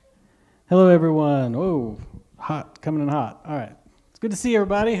Hello, everyone. Whoa, hot, coming in hot. All right. It's good to see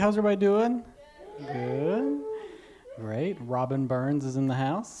everybody. How's everybody doing? Good. Great. Robin Burns is in the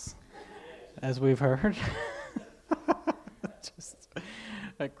house, as we've heard.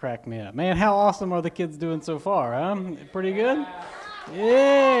 That cracked me up. Man, how awesome are the kids doing so far, huh? Pretty good?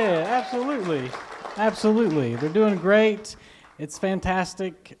 Yeah, absolutely. Absolutely. They're doing great. It's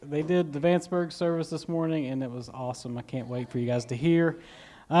fantastic. They did the Vanceburg service this morning, and it was awesome. I can't wait for you guys to hear.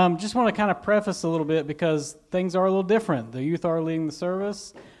 Just want to kind of preface a little bit because things are a little different. The youth are leading the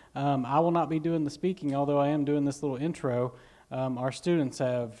service. I will not be doing the speaking, although I am doing this little intro. Our students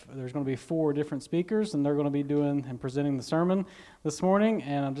there's going to be 4 different speakers, and they're going to be doing and presenting the sermon this morning,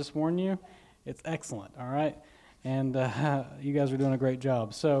 and I'll just warn you, it's excellent, all right? And you guys are doing a great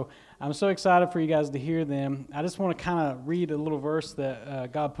job. So I'm so excited for you guys to hear them. I just want to kind of read a little verse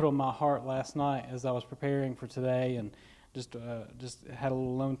that God put on my heart last night as I was preparing for today, and just had a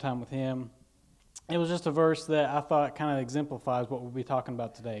little alone time with Him. It was just a verse that I thought kind of exemplifies what we'll be talking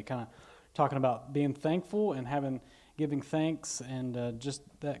about today, kind of talking about being thankful and giving thanks, and just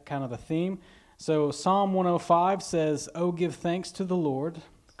that kind of a theme. So Psalm 105 says, "Oh, give thanks to the Lord,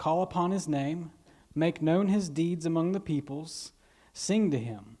 call upon His name, make known His deeds among the peoples, sing to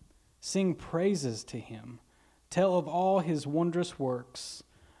Him, sing praises to Him, tell of all His wondrous works,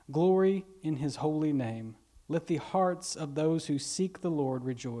 glory in His holy name. Let the hearts of those who seek the Lord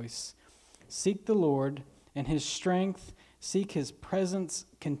rejoice. Seek the Lord and His strength, seek His presence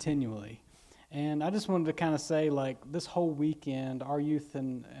continually." And I just wanted to kind of say, like, this whole weekend, our youth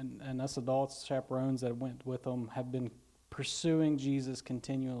and us adults, chaperones that went with them, have been pursuing Jesus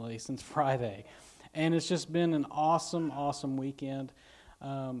continually since Friday. And it's just been an awesome, awesome weekend.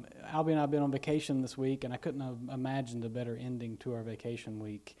 Albie and I have been on vacation this week, and I couldn't have imagined a better ending to our vacation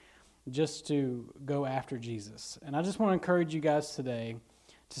week, just to go after Jesus. And I just want to encourage you guys today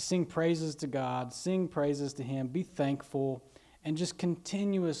to sing praises to God, sing praises to Him, be thankful, and just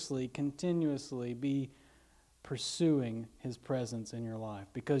continuously be pursuing His presence in your life,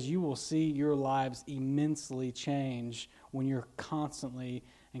 because you will see your lives immensely change when you're constantly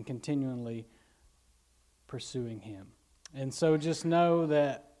and continually pursuing Him. And so just know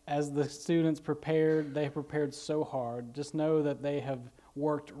that as the students prepared, they prepared so hard. Just know that they have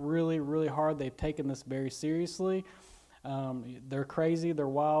worked really, really hard. They've taken this very seriously. They're crazy, they're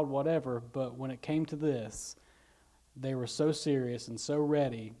wild, whatever, but when it came to this, they were so serious and so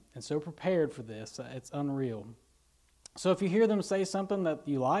ready and so prepared for this. It's unreal. So if you hear them say something that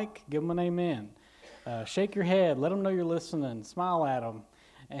you like, give them an amen. Shake your head, let them know you're listening, smile at them,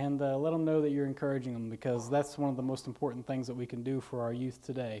 and let them know that you're encouraging them, because that's one of the most important things that we can do for our youth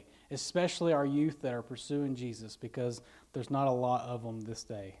today, especially our youth that are pursuing Jesus, because there's not a lot of them this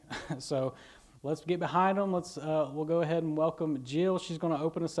day. So let's get behind them. We'll go ahead and welcome Jill. She's going to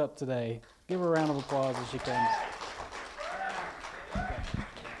open us up today. Give her a round of applause as she comes.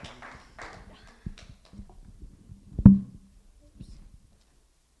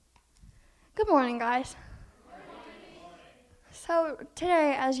 Good morning, guys. So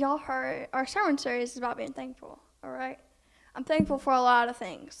today, as y'all heard, our sermon series is about being thankful, all right? I'm thankful for a lot of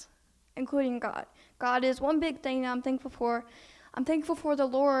things, including God. God is one big thing that I'm thankful for. I'm thankful for the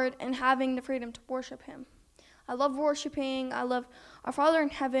Lord and having the freedom to worship Him. I love worshiping. I love our Father in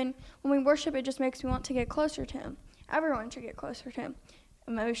heaven. When we worship, it just makes me want to get closer to Him. Everyone should get closer to Him,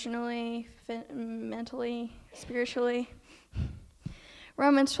 emotionally, mentally, spiritually.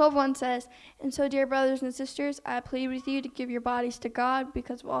 Romans 12:1 says, "And so, dear brothers and sisters, I plead with you to give your bodies to God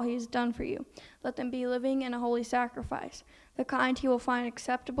because of all He has done for you. Let them be living and a holy sacrifice, the kind He will find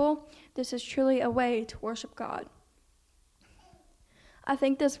acceptable. This is truly a way to worship God." I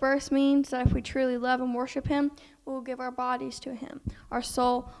think this verse means that if we truly love and worship Him, we will give our bodies to Him, our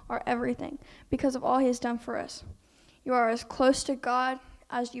soul, our everything, because of all He has done for us. You are as close to God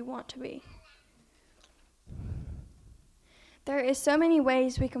as you want to be. There is so many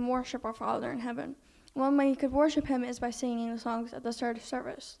ways we can worship our Father in heaven. One way you could worship Him is by singing the songs at the start of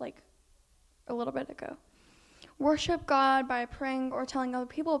service, like a little bit ago. Worship God by praying or telling other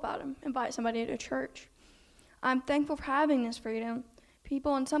people about Him. Invite somebody to church. I'm thankful for having this freedom.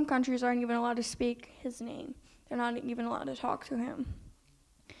 People in some countries aren't even allowed to speak His name. They're not even allowed to talk to Him.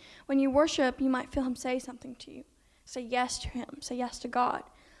 When you worship, you might feel Him say something to you. Say yes to Him. Say yes to God.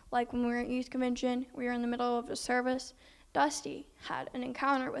 Like when we were at youth convention, we were in the middle of a service. Dusty had an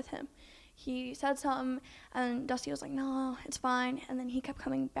encounter with Him. He said something, and Dusty was like, "No, it's fine." And then he kept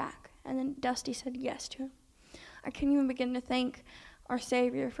coming back, and then Dusty said yes to Him. I can't even begin to thank our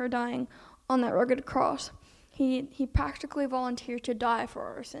Savior for dying on that rugged cross. He practically volunteered to die for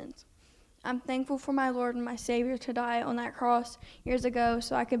our sins. I'm thankful for my Lord and my Savior to die on that cross years ago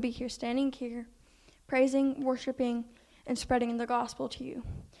so I could be here standing here, praising, worshiping, and spreading the gospel to you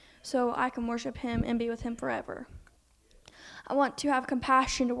so I can worship him and be with him forever. I want to have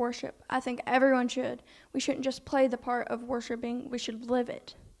compassion to worship. I think everyone should. We shouldn't just play the part of worshiping, we should live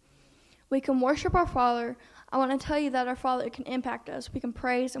it. We can worship our Father. I want to tell you that our Father can impact us. We can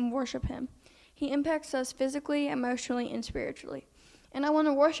praise and worship him. He impacts us physically, emotionally, and spiritually. And I want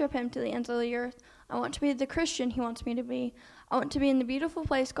to worship him to the ends of the earth. I want to be the Christian he wants me to be. I want to be in the beautiful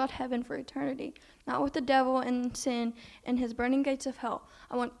place called heaven for eternity, not with the devil and sin and his burning gates of hell.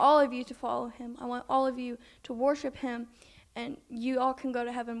 I want all of you to follow him. I want all of you to worship him, and you all can go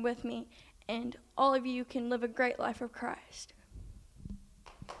to heaven with me, and all of you can live a great life of Christ.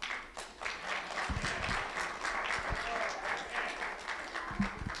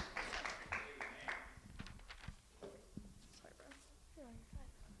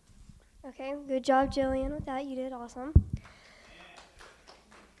 Okay, good job, Jillian, with that. You did awesome.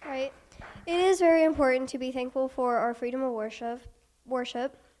 Right. It is very important to be thankful for our freedom of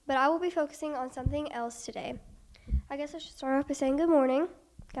worship, but I will be focusing on something else today. I guess I should start off by saying good morning,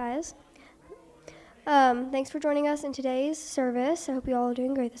 guys. Thanks for joining us in today's service. I hope you all are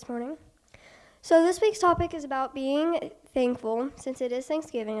doing great this morning. So this week's topic is about being thankful, since it is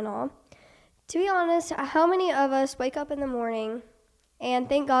Thanksgiving and all. To be honest, how many of us wake up in the morning and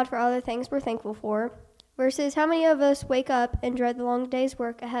thank God for other things we're thankful for, versus how many of us wake up and dread the long day's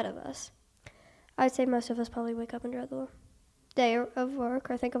work ahead of us? I'd say most of us probably wake up and dread the day of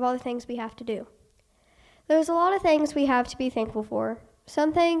work or think of all the things we have to do. There's a lot of things we have to be thankful for.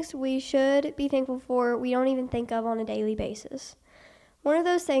 Some things we should be thankful for we don't even think of on a daily basis. One of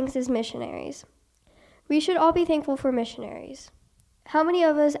those things is missionaries. We should all be thankful for missionaries. How many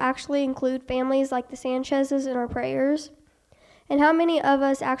of us actually include families like the Sanchez's in our prayers? And how many of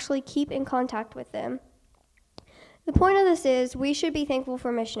us actually keep in contact with them? The point of this is we should be thankful for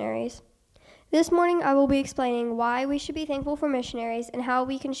missionaries. This morning I will be explaining why we should be thankful for missionaries and how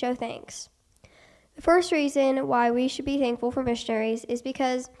we can show thanks. The first reason why we should be thankful for missionaries is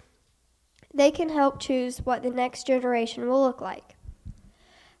because they can help choose what the next generation will look like.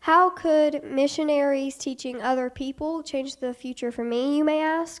 How could missionaries teaching other people change the future for me, you may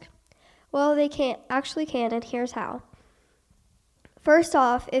ask? Well, they can, and here's how. First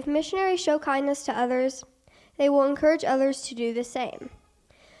off, if missionaries show kindness to others, they will encourage others to do the same.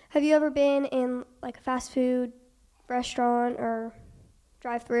 Have you ever been in like a fast food restaurant or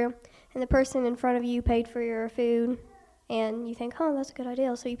drive-through, and the person in front of you paid for your food, and you think, oh, that's a good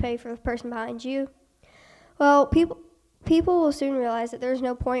idea, so you pay for the person behind you? Well, people will soon realize that there's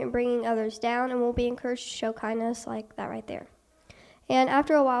no point in bringing others down and will be encouraged to show kindness like that right there. And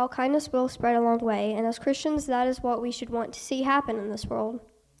after a while, kindness will spread a long way, and as Christians, that is what we should want to see happen in this world.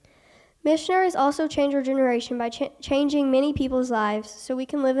 Missionaries also change our generation by changing many people's lives so we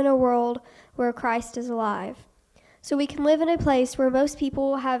can live in a world where Christ is alive. So we can live in a place where most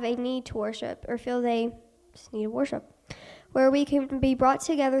people have a need to worship or feel they just need to worship, where we can be brought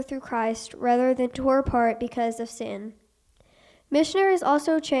together through Christ rather than tore apart because of sin. Missionaries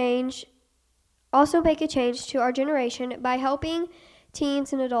also make a change to our generation by helping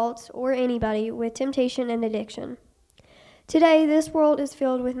teens and adults, or anybody with temptation and addiction. Today, this world is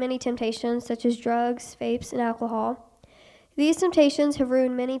filled with many temptations such as drugs, vapes, and alcohol. These temptations have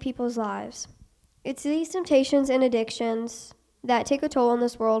ruined many people's lives. It's these temptations and addictions that take a toll on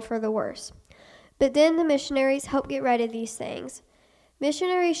this world for the worse. But then the missionaries help get rid of these things.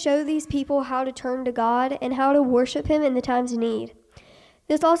 Missionaries show these people how to turn to God and how to worship him in the times of need.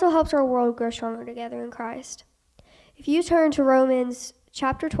 This also helps our world grow stronger together in Christ. If you turn to Romans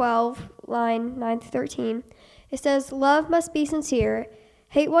chapter 12, line 9 through 13, it says, "Love must be sincere.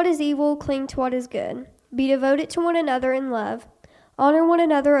 Hate what is evil, cling to what is good. Be devoted to one another in love. Honor one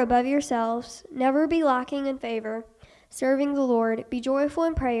another above yourselves. Never be lacking in favor, serving the Lord. Be joyful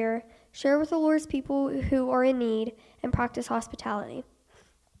in prayer. Share with the Lord's people who are in need, and practice hospitality."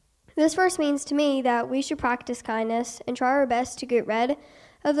 This verse means to me that we should practice kindness and try our best to get rid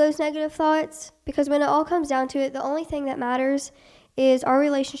of those negative thoughts, because when it all comes down to it, the only thing that matters is our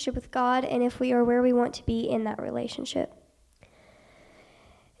relationship with God and if we are where we want to be in that relationship.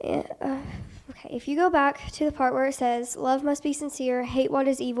 Okay, if you go back to the part where it says, "Love must be sincere, hate what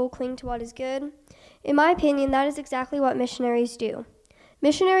is evil, cling to what is good," in my opinion, that is exactly what missionaries do.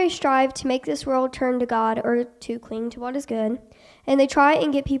 Missionaries strive to make this world turn to God or to cling to what is good, and they try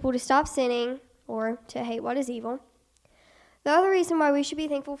and get people to stop sinning or to hate what is evil. The other reason why we should be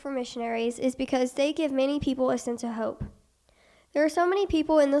thankful for missionaries is because they give many people a sense of hope. There are so many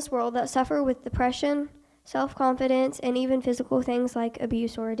people in this world that suffer with depression, self-confidence, and even physical things like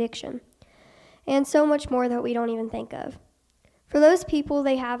abuse or addiction. and so much more that we don't even think of. For those people,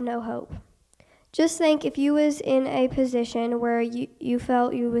 they have no hope. Just think if you was in a position where you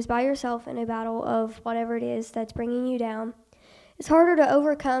felt you was by yourself in a battle of whatever it is that's bringing you down. It's harder to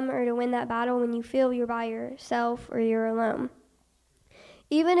overcome or to win that battle when you feel you're by yourself or you're alone.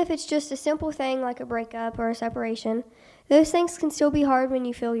 Even if it's just a simple thing like a breakup or a separation, those things can still be hard when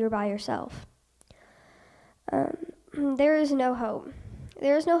you feel you're by yourself. There is no hope.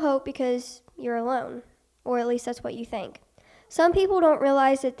 There is no hope because you're alone, or at least that's what you think. Some people don't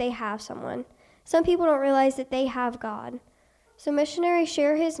realize that they have someone. Some people don't realize that they have God. So missionaries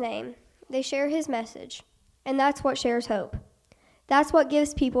share his name. They share his message. And that's what shares hope. That's what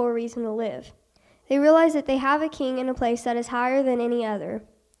gives people a reason to live. They realize that they have a king in a place that is higher than any other.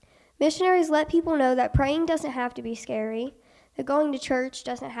 Missionaries let people know that praying doesn't have to be scary, that going to church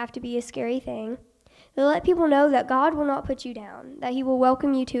doesn't have to be a scary thing. They let people know that God will not put you down, that he will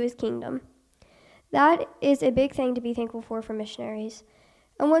welcome you to his kingdom. That is a big thing to be thankful for missionaries.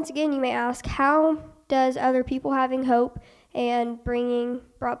 And once again, you may ask, how does other people having hope and being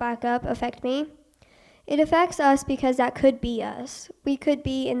brought back up affect me? It affects us because that could be us. We could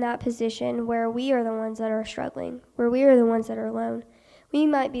be in that position where we are the ones that are struggling, where we are the ones that are alone. We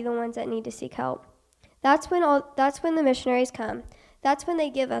might be the ones that need to seek help. That's when the missionaries come. That's when they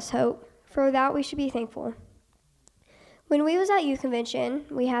give us hope. For that, we should be thankful. When we was at youth convention,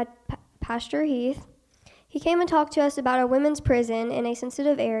 we had Pastor Heath. He came and talked to us about a women's prison in a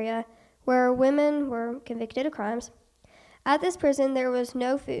sensitive area where women were convicted of crimes. At this prison, there was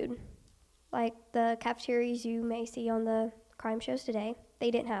no food. Like the cafeterias you may see on the crime shows today,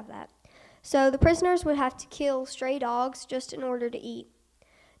 they didn't have that. So the prisoners would have to kill stray dogs just in order to eat.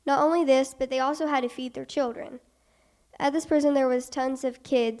 Not only this, but they also had to feed their children. At this prison, there was tons of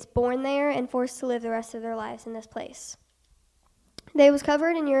kids born there and forced to live the rest of their lives in this place. They was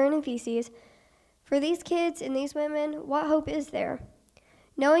covered in urine and feces. For these kids and these women, what hope is there?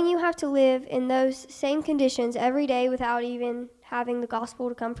 Knowing you have to live in those same conditions every day without even having the gospel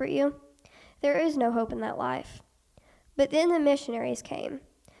to comfort you, there is no hope in that life. But then the missionaries came.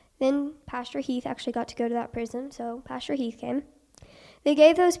 Then Pastor Heath actually got to go to that prison, so Pastor Heath came. They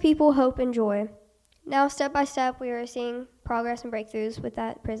gave those people hope and joy. Now, step by step, we are seeing progress and breakthroughs with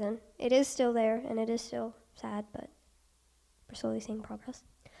that prison. It is still there, and it is still sad, but we're slowly seeing progress.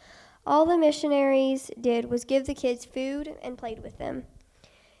 All the missionaries did was give the kids food and played with them.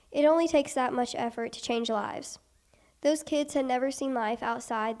 It only takes that much effort to change lives. Those kids had never seen life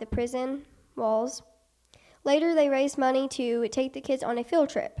outside the prison walls. Later, they raised money to take the kids on a field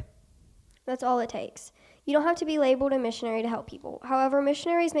trip. That's all it takes. You don't have to be labeled a missionary to help people. However,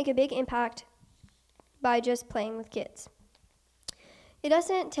 missionaries make a big impact by just playing with kids. It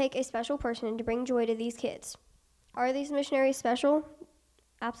doesn't take a special person to bring joy to these kids. Are these missionaries special?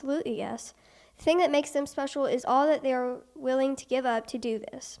 Absolutely, yes. The thing that makes them special is all that they are willing to give up to do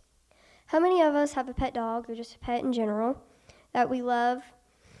this. How many of us have a pet dog or just a pet in general that we love,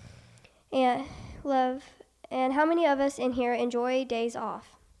 and how many of us in here enjoy days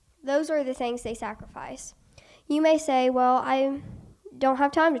off? Those are the things they sacrifice. You may say, well, I don't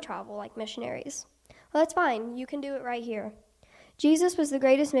have time to travel like missionaries. Well, that's fine. You can do it right here. Jesus was the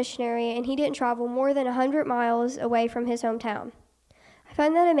greatest missionary, and he didn't travel more than 100 miles away from his hometown. I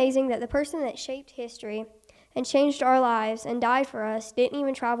find that amazing that the person that shaped history and changed our lives and died for us didn't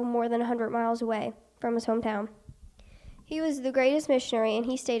even travel more than 100 miles away from his hometown. He was the greatest missionary, and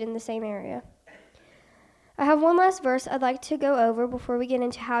he stayed in the same area. I have one last verse I'd like to go over before we get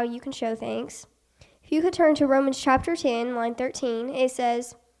into how you can show thanks. If you could turn to Romans chapter 10, line 13, it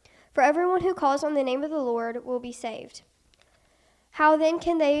says, "For everyone who calls on the name of the Lord will be saved. How then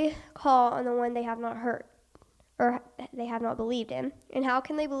can they call on the one they have not heard, or they have not believed in? And how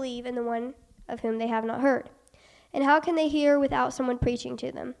can they believe in the one of whom they have not heard? And how can they hear without someone preaching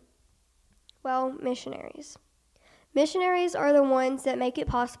to them?" Well, missionaries. Missionaries are the ones that make it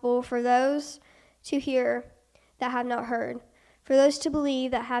possible for those to hear that have not heard, for those to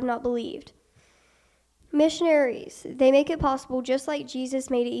believe that have not believed. Missionaries, they make it possible just like Jesus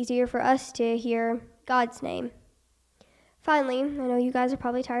made it easier for us to hear God's name. Finally, I know you guys are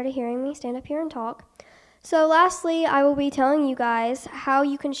probably tired of hearing me stand up here and talk. So lastly, I will be telling you guys how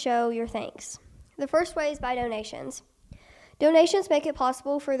you can show your thanks. The first way is by donations. Donations make it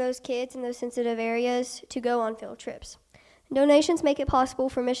possible for those kids in those sensitive areas to go on field trips. Donations make it possible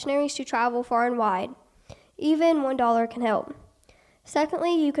for missionaries to travel far and wide. Even $1 can help.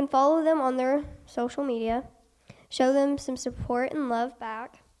 Secondly, you can follow them on their social media, show them some support and love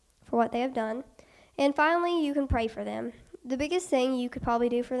back for what they have done. And finally, you can pray for them. The biggest thing you could probably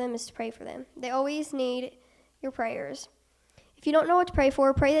do for them is to pray for them. They always need your prayers. If you don't know what to pray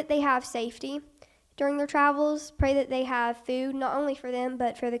for, pray that they have safety, During their travels, pray that they have food not only for them,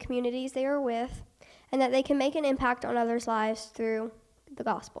 but for the communities they are with, and that they can make an impact on others' lives through the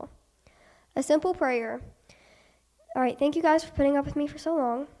gospel. A simple prayer. All right, thank you guys for putting up with me for so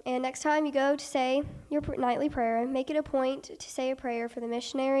long. And next time you go to say your nightly prayer, make it a point to say a prayer for the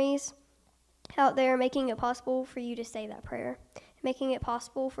missionaries out there, making it possible for you to say that prayer, making it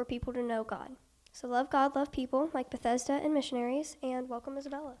possible for people to know God. So love God, love people, like Bethesda and missionaries, and welcome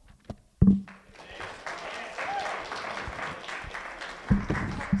Isabella.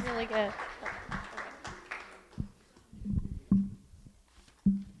 Really good.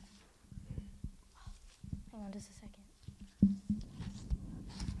 Hang on just a second.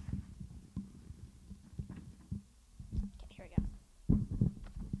 Okay, here we go.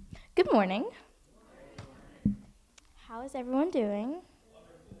 Good morning. How is everyone doing?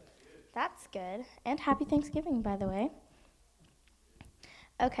 That's good. And happy Thanksgiving, by the way.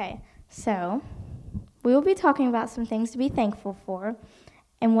 Okay, so we will be talking about some things to be thankful for.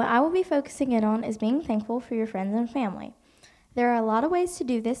 And what I will be focusing in on is being thankful for your friends and family. There are a lot of ways to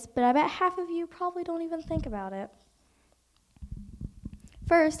do this, but I bet half of you probably don't even think about it.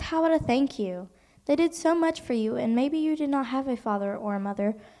 First, how about a thank you? They did so much for you, and maybe you did not have a father or a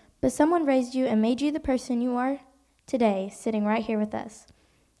mother, but someone raised you and made you the person you are today, sitting right here with us.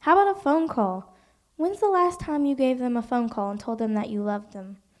 How about a phone call? When's the last time you gave them a phone call and told them that you loved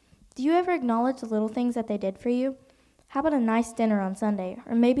them? Do you ever acknowledge the little things that they did for you? How about a nice dinner on Sunday?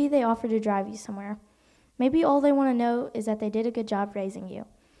 Or maybe they offered to drive you somewhere. Maybe all they want to know is that they did a good job raising you.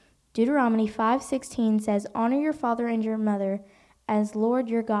 Deuteronomy 5:16 says, "Honor your father and your mother, as Lord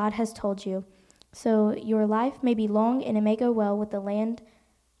your God has told you, so your life may be long and it may go well with the land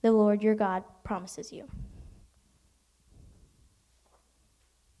the Lord your God promises you."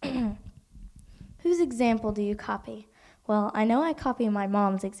 Whose example do you copy? Well, I know I copy my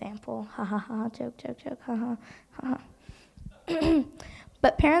mom's example. Ha ha ha, joke, joke, joke, ha ha ha.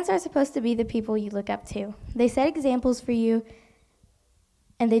 But parents are supposed to be the people you look up to. They set examples for you,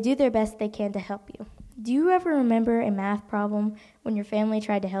 and they do their best they can to help you. Do you ever remember a math problem when your family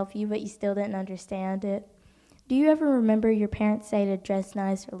tried to help you, but you still didn't understand it? Do you ever remember your parents say to dress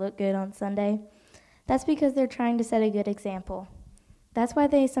nice or look good on Sunday? That's because they're trying to set a good example. That's why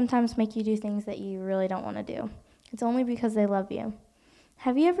they sometimes make you do things that you really don't want to do. It's only because they love you.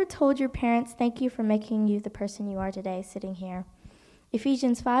 Have you ever told your parents, "Thank you for making you the person you are today," sitting here?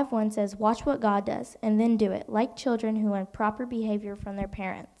 Ephesians 5:1 says, "Watch what God does, and then do it, like children who learn proper behavior from their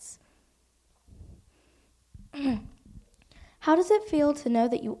parents." How does it feel to know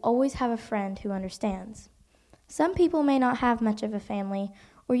that you always have a friend who understands? Some people may not have much of a family,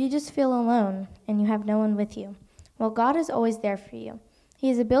 or you just feel alone and you have no one with you. Well, God is always there for you. He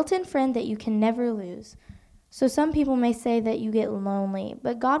is a built-in friend that you can never lose. So some people may say that you get lonely,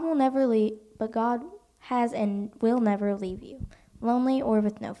 but God has and will never leave you, lonely or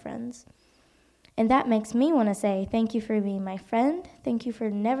with no friends. And that makes me want to say, thank you for being my friend. Thank you for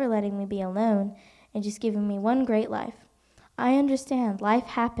never letting me be alone and just giving me one great life. I understand life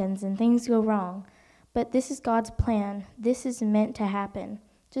happens and things go wrong, but this is God's plan. This is meant to happen.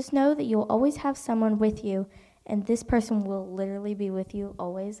 Just know that you'll always have someone with you, and this person will literally be with you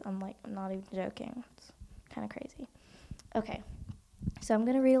always. I'm not even joking. It's kind of crazy. Okay, so I'm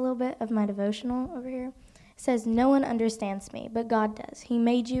going to read a little bit of my devotional over here. It says, "No one understands me, but God does. He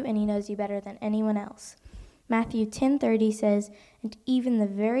made you, and he knows you better than anyone else." Matthew 10:30 says, "And even the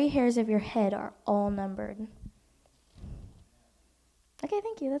very hairs of your head are all numbered." Okay,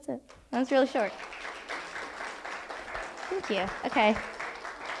 thank you. That's it. That was really short. Thank you. Okay.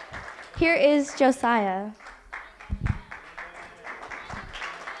 Here is Josiah.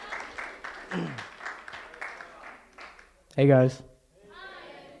 Hey guys.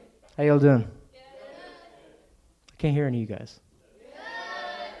 How y'all doing? I can't hear any of you guys.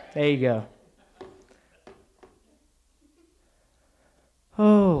 There you go.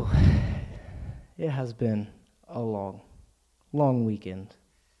 Oh, it has been a long weekend.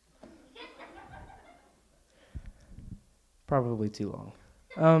 Probably too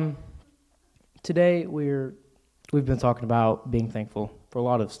long. Today we've been talking about being thankful for a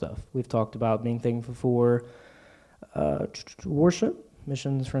lot of stuff. We've talked about being thankful for worship,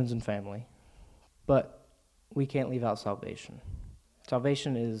 missions, friends, and family. But we can't leave out salvation.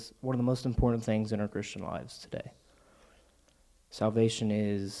 Salvation is one of the most important things in our Christian lives today. Salvation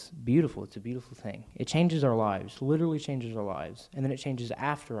is beautiful. It's a beautiful thing. It changes our lives, literally changes our lives, and then it changes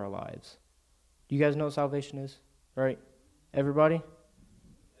after our lives. Do you guys know what salvation is? Right? Everybody?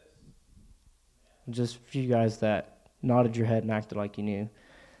 Just a few guys that nodded your head and acted like you knew.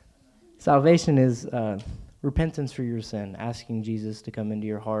 Salvation is repentance for your sin, asking Jesus to come into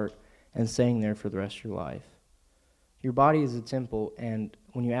your heart and staying there for the rest of your life. Your body is a temple, and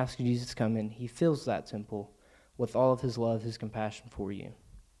when you ask Jesus to come in, he fills that temple with all of his love, his compassion for you.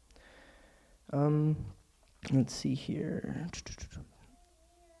 Let's see here.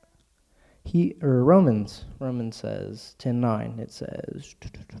 Romans says, 10:9, it says,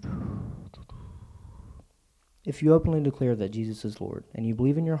 if you openly declare that Jesus is Lord, and you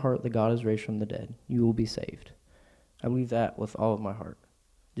believe in your heart that God is raised from the dead, you will be saved. I believe that with all of my heart.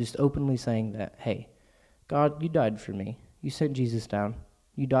 Just openly saying that, hey, God, you died for me. You sent Jesus down.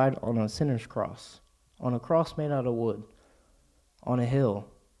 You died on a sinner's cross, on a cross made out of wood, on a hill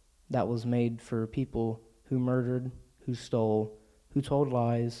that was made for people who murdered, who stole, who told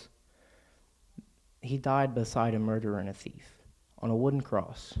lies. He died beside a murderer and a thief on a wooden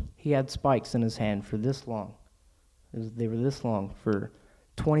cross. He had spikes in his hand for this long. They were this long for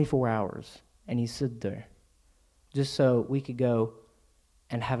 24 hours, and he stood there just so we could go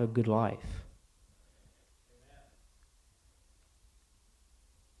and have a good life.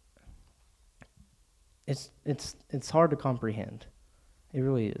 It's hard to comprehend. It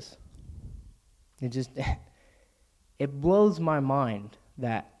really is. It blows my mind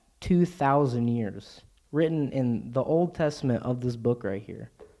that 2,000 years, written in the Old Testament of this book right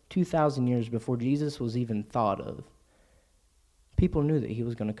here, 2,000 years before Jesus was even thought of, people knew that he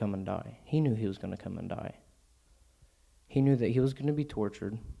was going to come and die. He knew he was going to come and die. He knew that he was going to be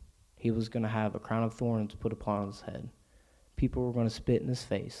tortured. He was going to have a crown of thorns put upon his head. People were going to spit in his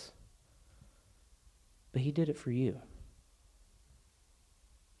face. But he did it for you.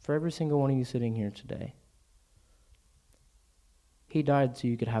 For every single one of you sitting here today. He died so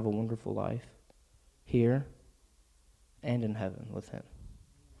you could have a wonderful life here and in heaven with him.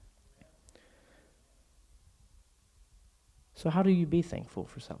 So how do you be thankful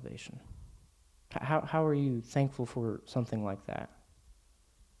for salvation? How are you thankful for something like that?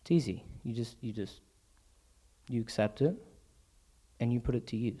 It's easy. You accept it and you put it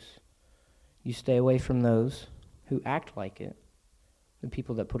to use. You stay away from those who act like it, the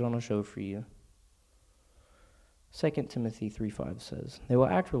people that put on a show for you. 2 Timothy 3:5 says, they will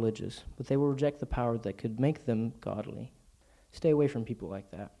act religious, but they will reject the power that could make them godly. Stay away from people like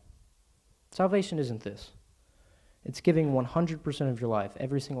that. Salvation isn't this. It's giving 100% of your life,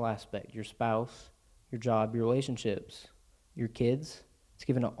 every single aspect, your spouse, your job, your relationships, your kids. It's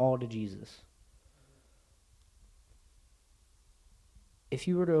giving it all to Jesus. If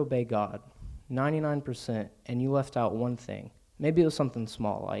you were to obey God 99% and you left out one thing, maybe it was something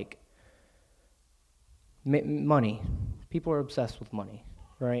small like money. People are obsessed with money,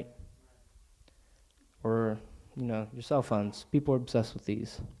 right? Or, your cell phones. People are obsessed with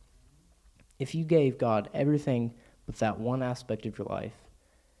these. If you gave God everything but that one aspect of your life,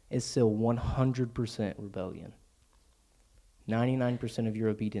 it's still 100% rebellion. 99% of your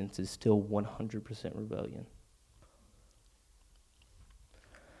obedience is still 100% rebellion.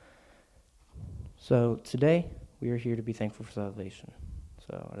 So today, we are here to be thankful for salvation.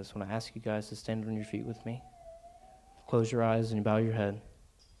 So I just want to ask you guys to stand on your feet with me. Close your eyes and bow your head.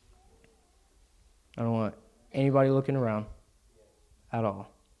 I don't want anybody looking around at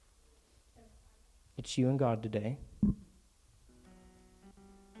all. It's you and God today.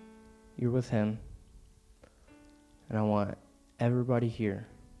 You're with him. And I want everybody here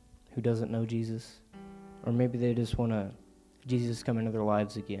who doesn't know Jesus, or maybe they just want Jesus to come into their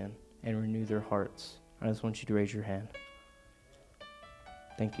lives again and renew their hearts. I just want you to raise your hand.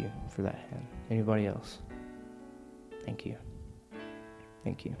 Thank you for that hand. Anybody else? Thank you.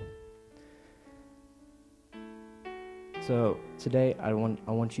 Thank you. So today I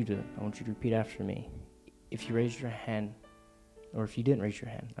want you to repeat after me. If you raised your hand, or if you didn't raise your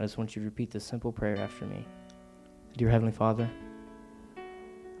hand, I just want you to repeat this simple prayer after me. Dear Heavenly Father,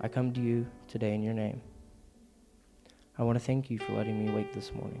 I come to you today in your name. I want to thank you for letting me wake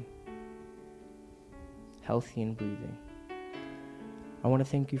this morning, healthy and breathing. I want to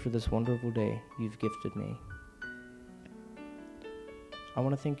thank you for this wonderful day you've gifted me. I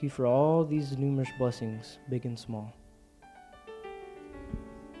want to thank you for all these numerous blessings, big and small.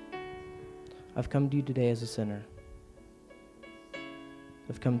 I've come to you today as a sinner.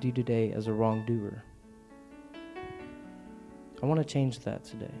 I've come to you today as a wrongdoer. I want to change that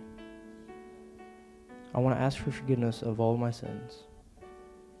today. I want to ask for forgiveness of all my sins.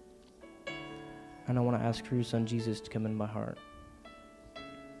 And I want to ask for your son Jesus to come in my heart.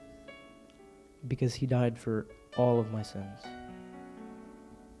 Because he died for all of my sins.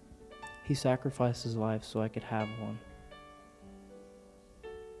 He sacrificed his life so I could have one.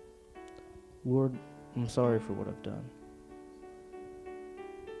 Lord, I'm sorry for what I've done.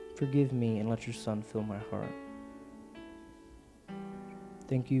 Forgive me and let your son fill my heart.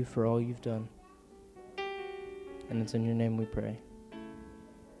 Thank you for all you've done. And it's in your name we pray.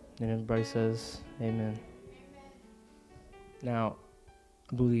 And everybody says, amen. Now,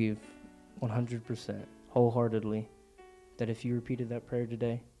 I believe 100%, wholeheartedly, that if you repeated that prayer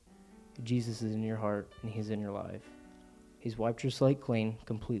today, Jesus is in your heart and he's in your life. He's wiped your slate clean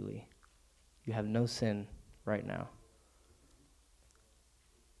completely. You have no sin right now.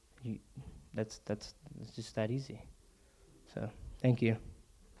 It's just that easy. So, thank you.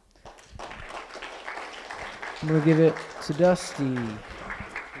 I'm going to give it to Dusty.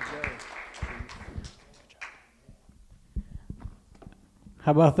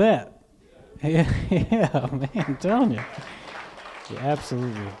 How about that? Yeah, yeah, man, I'm telling you. Yeah,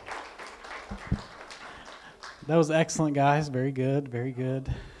 absolutely. That was excellent, guys. Very good, very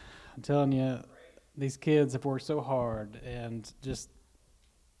good. I'm telling you, these kids have worked so hard and just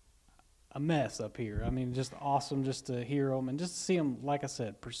a mess up here. I mean, just awesome just to hear them and just to see them, like I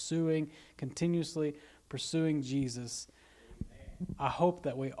said, continuously pursuing Jesus. I hope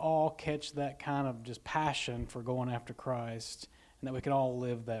that we all catch that kind of just passion for going after Christ, and that we can all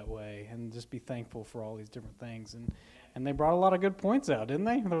live that way and just be thankful for all these different things. And they brought a lot of good points out, didn't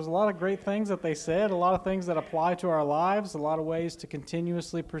they? There was a lot of great things that they said, a lot of things that apply to our lives, a lot of ways to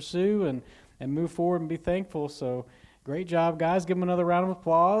continuously pursue and move forward and be thankful. So great job, guys. Give them another round of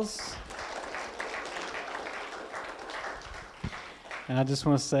applause. And I just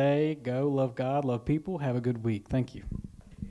want to say, go, love God, love people. Have a good week. Thank you.